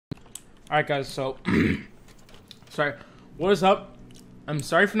Alright guys, so sorry, what is up? I'm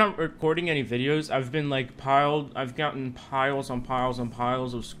sorry for not recording any videos. I've been like I've gotten piles on piles on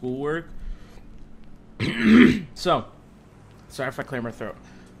piles of schoolwork. So sorry if I clear my throat.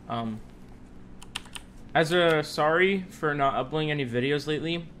 As a sorry for not uploading any videos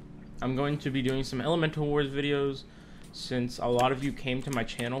lately, I'm going to be doing some Elemental Wars videos since a lot of you came to my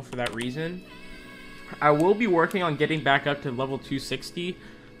channel for that reason. I will be working on getting back up to level 260.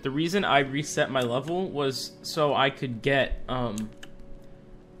 The reason I reset my level was so I could get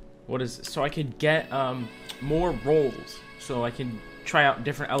more roles, so I can try out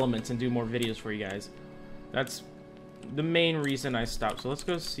different elements and do more videos for you guys. That's the main reason I stopped. So let's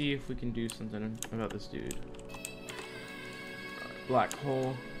go see if we can do something about this dude. Black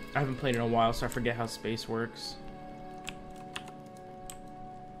hole. I haven't played in a while, so I forget how space works.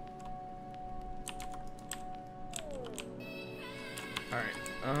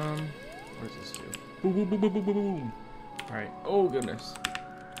 Alright, what does this do? Boom, boom, boom, boom, boom, boom, boom. Alright, oh goodness.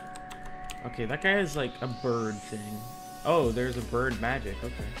 Okay, that guy has like a bird thing. Oh, there's a bird magic,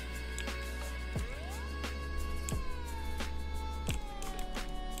 okay.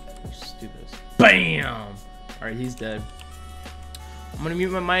 Let's just do this. BAM! Alright, he's dead. I'm gonna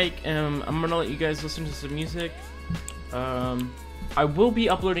mute my mic and I'm gonna let you guys listen to some music. I will be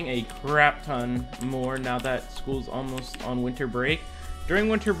uploading a crap ton more now that school's almost on winter break. During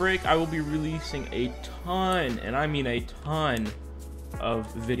winter break, I will be releasing a ton, and I mean a ton,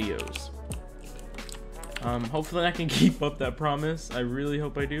 of videos. Hopefully I can keep up that promise. I really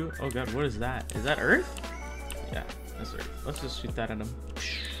hope I do. Oh god, what is that? Is that Earth? Yeah, that's Earth. Let's just shoot that at him.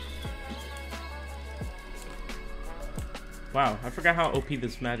 Wow, I forgot how OP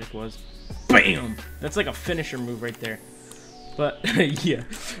this magic was. BAM! That's like a finisher move right there. But, yeah,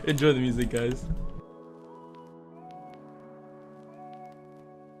 enjoy the music, guys.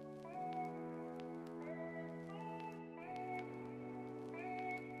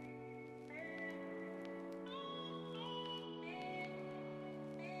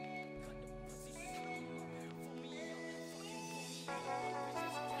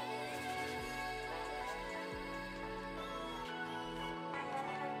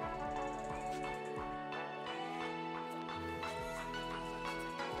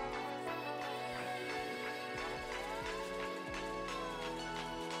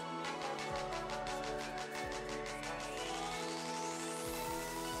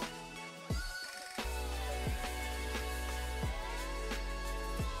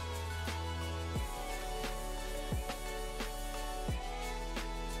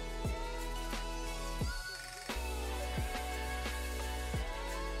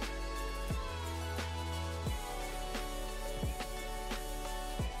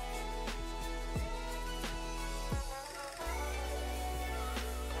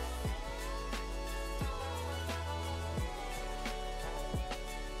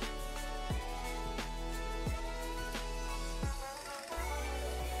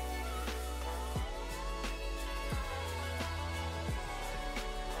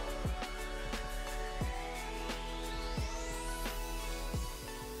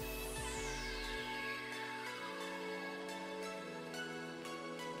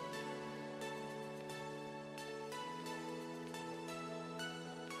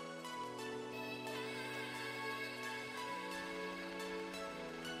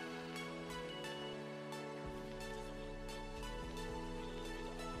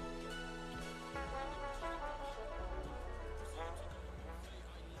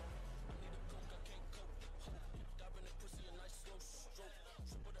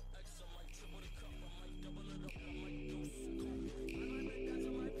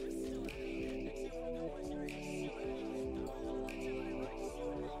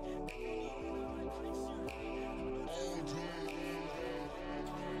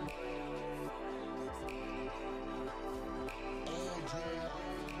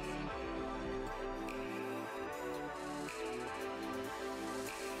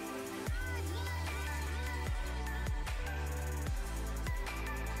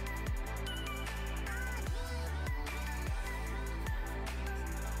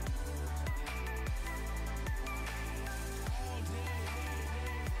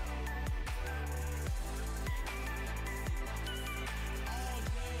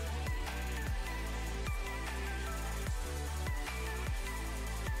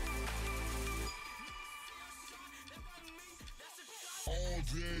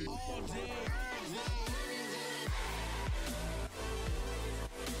 All day.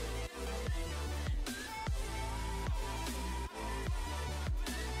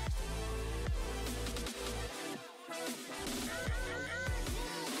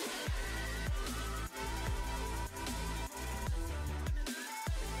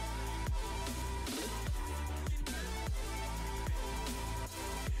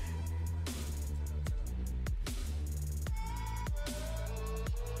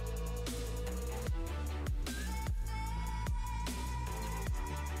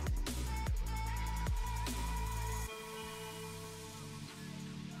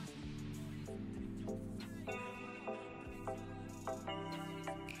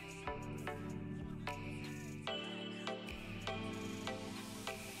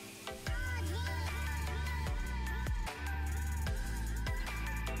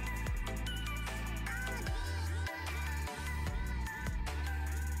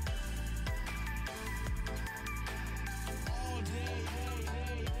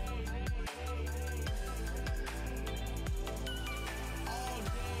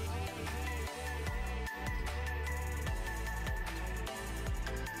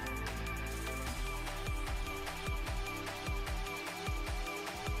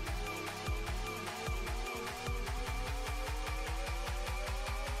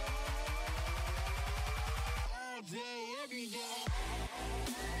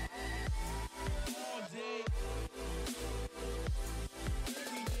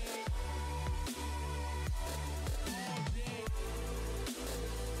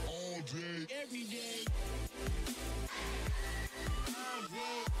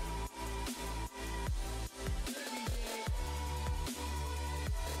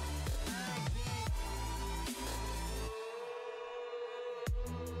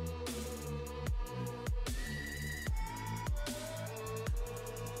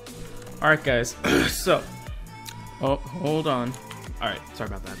 Alright, guys. So, oh, hold on. Alright, sorry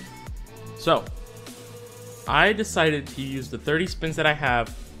about that. So, I decided to use the 30 spins that I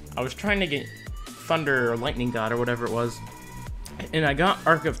have. I was trying to get Thunder or Lightning God or whatever it was, and I got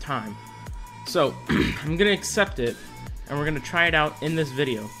Arc of Time. So, I'm gonna accept it, and we're gonna try it out in this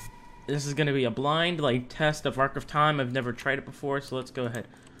video. This is gonna be a blind, like, test of Arc of Time. I've never tried it before, so let's go ahead.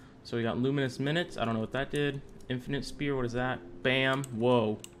 So we got Luminous Minutes. I don't know what that did. Infinite Spear, what is that? Bam.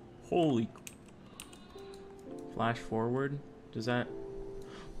 Whoa. Holy. Flash forward. Does that...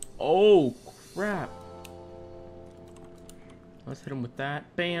 Oh, crap. Let's hit him with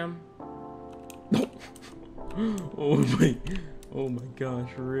that. Bam. Oh my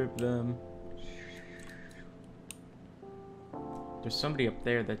gosh, rip them. There's somebody up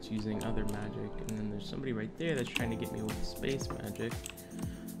there that's using other magic, and then there's somebody right there that's trying to get me with space magic.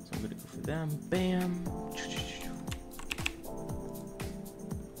 So I'm gonna go for them. Bam.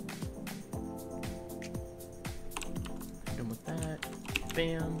 Hit him with that.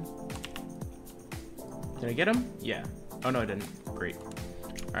 Bam. Did I get him? Yeah. Oh no, I didn't. Great.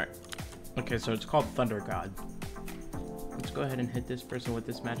 Alright. Okay, so it's called Thunder God. Let's go ahead and hit this person with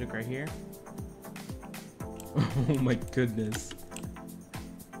this magic right here. Oh my goodness.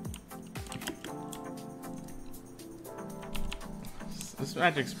 This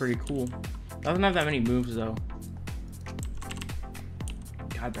magic's pretty cool. Doesn't have that many moves though.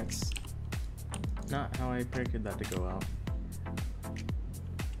 God, that's not how I predicted that to go out.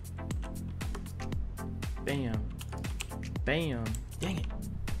 Bam. Bam. Dang it.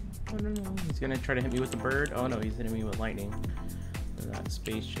 Oh, no. He's gonna try to hit me with the bird. Oh no, he's hitting me with lightning. And that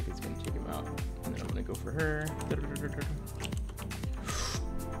space chick is gonna take him out. And then I'm gonna go for her.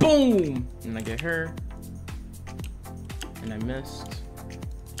 Boom! And I get her. And I missed.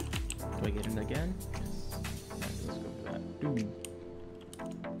 Do I get it again? Yes. Let's go for that. Boom.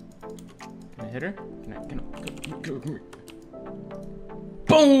 Can I hit her? Can I?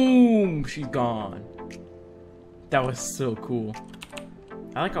 Boom! She's gone. That was so cool.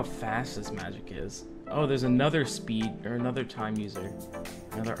 I like how fast this magic is. Oh, there's another speed or another time user.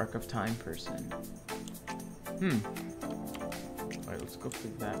 Another Arc of Time person. Alright, let's go for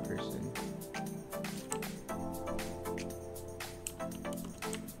that person.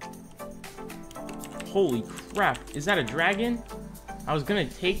 Holy crap. Is that a dragon? I was gonna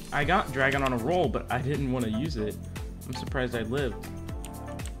take... I got dragon on a roll, but I didn't want to use it. I'm surprised I lived.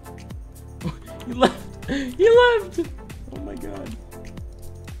 He left! He left! Oh my god.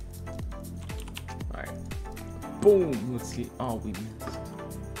 Alright. Boom! Let's see. Oh, we missed.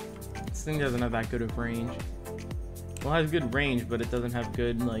 This thing doesn't have that good of range. Well, it has good range, but it doesn't have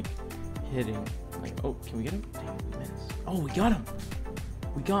good, like, hitting. Like, oh, can we get him? Dang, we missed. Oh, we got him!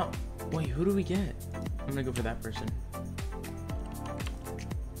 We got... Wait, who do we get? I'm gonna go for that person.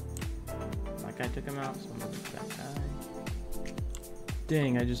 That guy took him out, so I'm gonna go for that guy.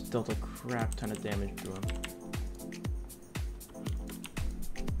 Dang, I just dealt a crap ton of damage to him.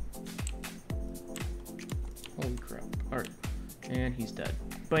 Holy crap. Alright. And he's dead.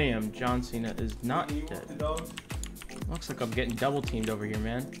 Bam! John Cena is not dead. Looks like I'm getting double teamed over here,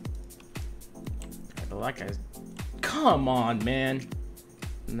 man. Alright, well, that guy's... Come on, man!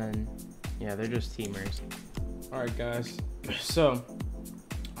 And then, yeah, they're just teamers. Alright, guys. So,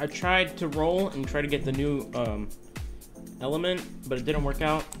 I tried to roll and try to get the new, element, but it didn't work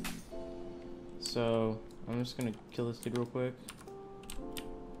out. So I'm just gonna kill this dude real quick.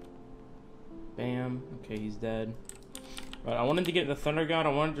 Bam. Okay, he's dead. But I wanted to get the Thunder God. I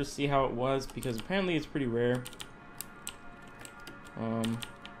wanted to see how it was because apparently it's pretty rare.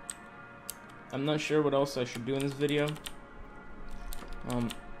 I'm not sure what else I should do in this video.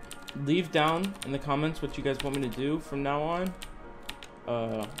 Leave down in the comments what you guys want me to do from now on.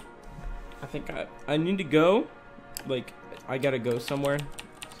 I think I need to go. Like, I gotta go somewhere.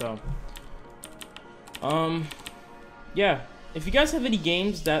 So, yeah. If you guys have any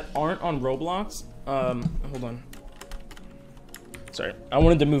games that aren't on Roblox, hold on. Sorry, I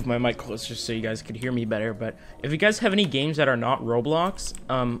wanted to move my mic closer so you guys could hear me better. But if you guys have any games that are not Roblox,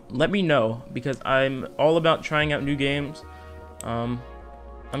 let me know because I'm all about trying out new games. I'm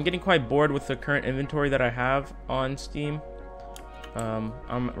getting quite bored with the current inventory that I have on Steam.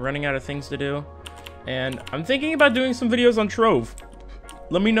 I'm running out of things to do. And I'm thinking about doing some videos on Trove.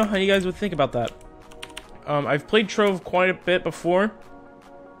 Let me know how you guys would think about that. I've played Trove quite a bit before,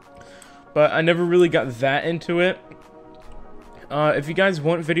 but I never really got that into it. If you guys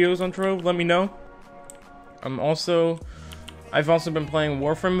want videos on Trove, let me know. I've also been playing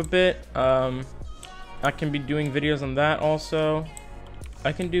Warframe a bit. I can be doing videos on that also.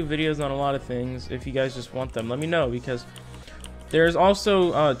 I can do videos on a lot of things. If you guys just want them, let me know because There's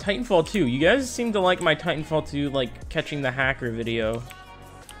also Titanfall 2. You guys seem to like my Titanfall 2, like, catching the hacker video.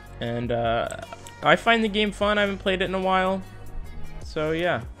 And I find the game fun. I haven't played it in a while. So,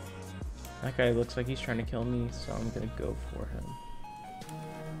 yeah. That guy looks like he's trying to kill me, so I'm gonna go for him.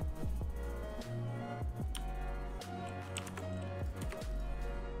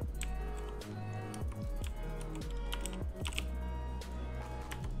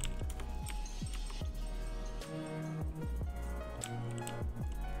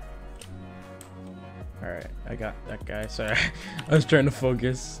 Alright, I got that guy. Sorry, I was trying to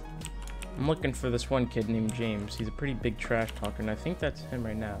focus. I'm looking for this one kid named James. He's a pretty big trash talker, and I think that's him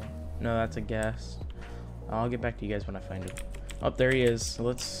right now. No, that's a guess. I'll get back to you guys when I find him. Oh, there he is. So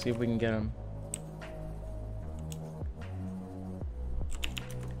let's see if we can get him.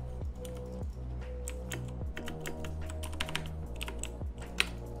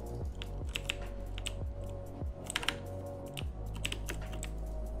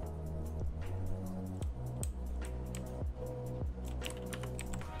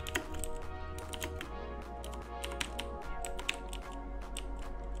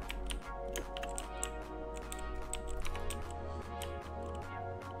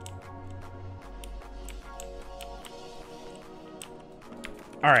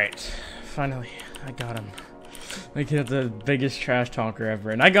 Alright, finally, I got him. Like, he's the biggest trash talker ever.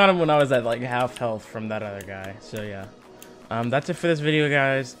 And I got him when I was at, like, half health from that other guy. So, yeah. That's it for this video,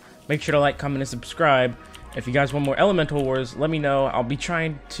 guys. Make sure to like, comment, and subscribe. If you guys want more Elemental Wars, let me know. I'll be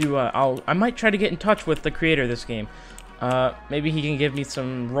trying to, I might try to get in touch with the creator of this game. Maybe he can give me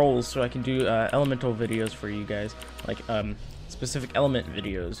some roles so I can do, Elemental videos for you guys. Like, specific element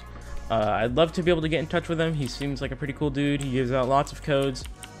videos. I'd love to be able to get in touch with him. He seems like a pretty cool dude. He gives out lots of codes.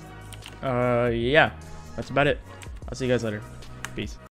 Yeah, that's about it. I'll see you guys later. Peace.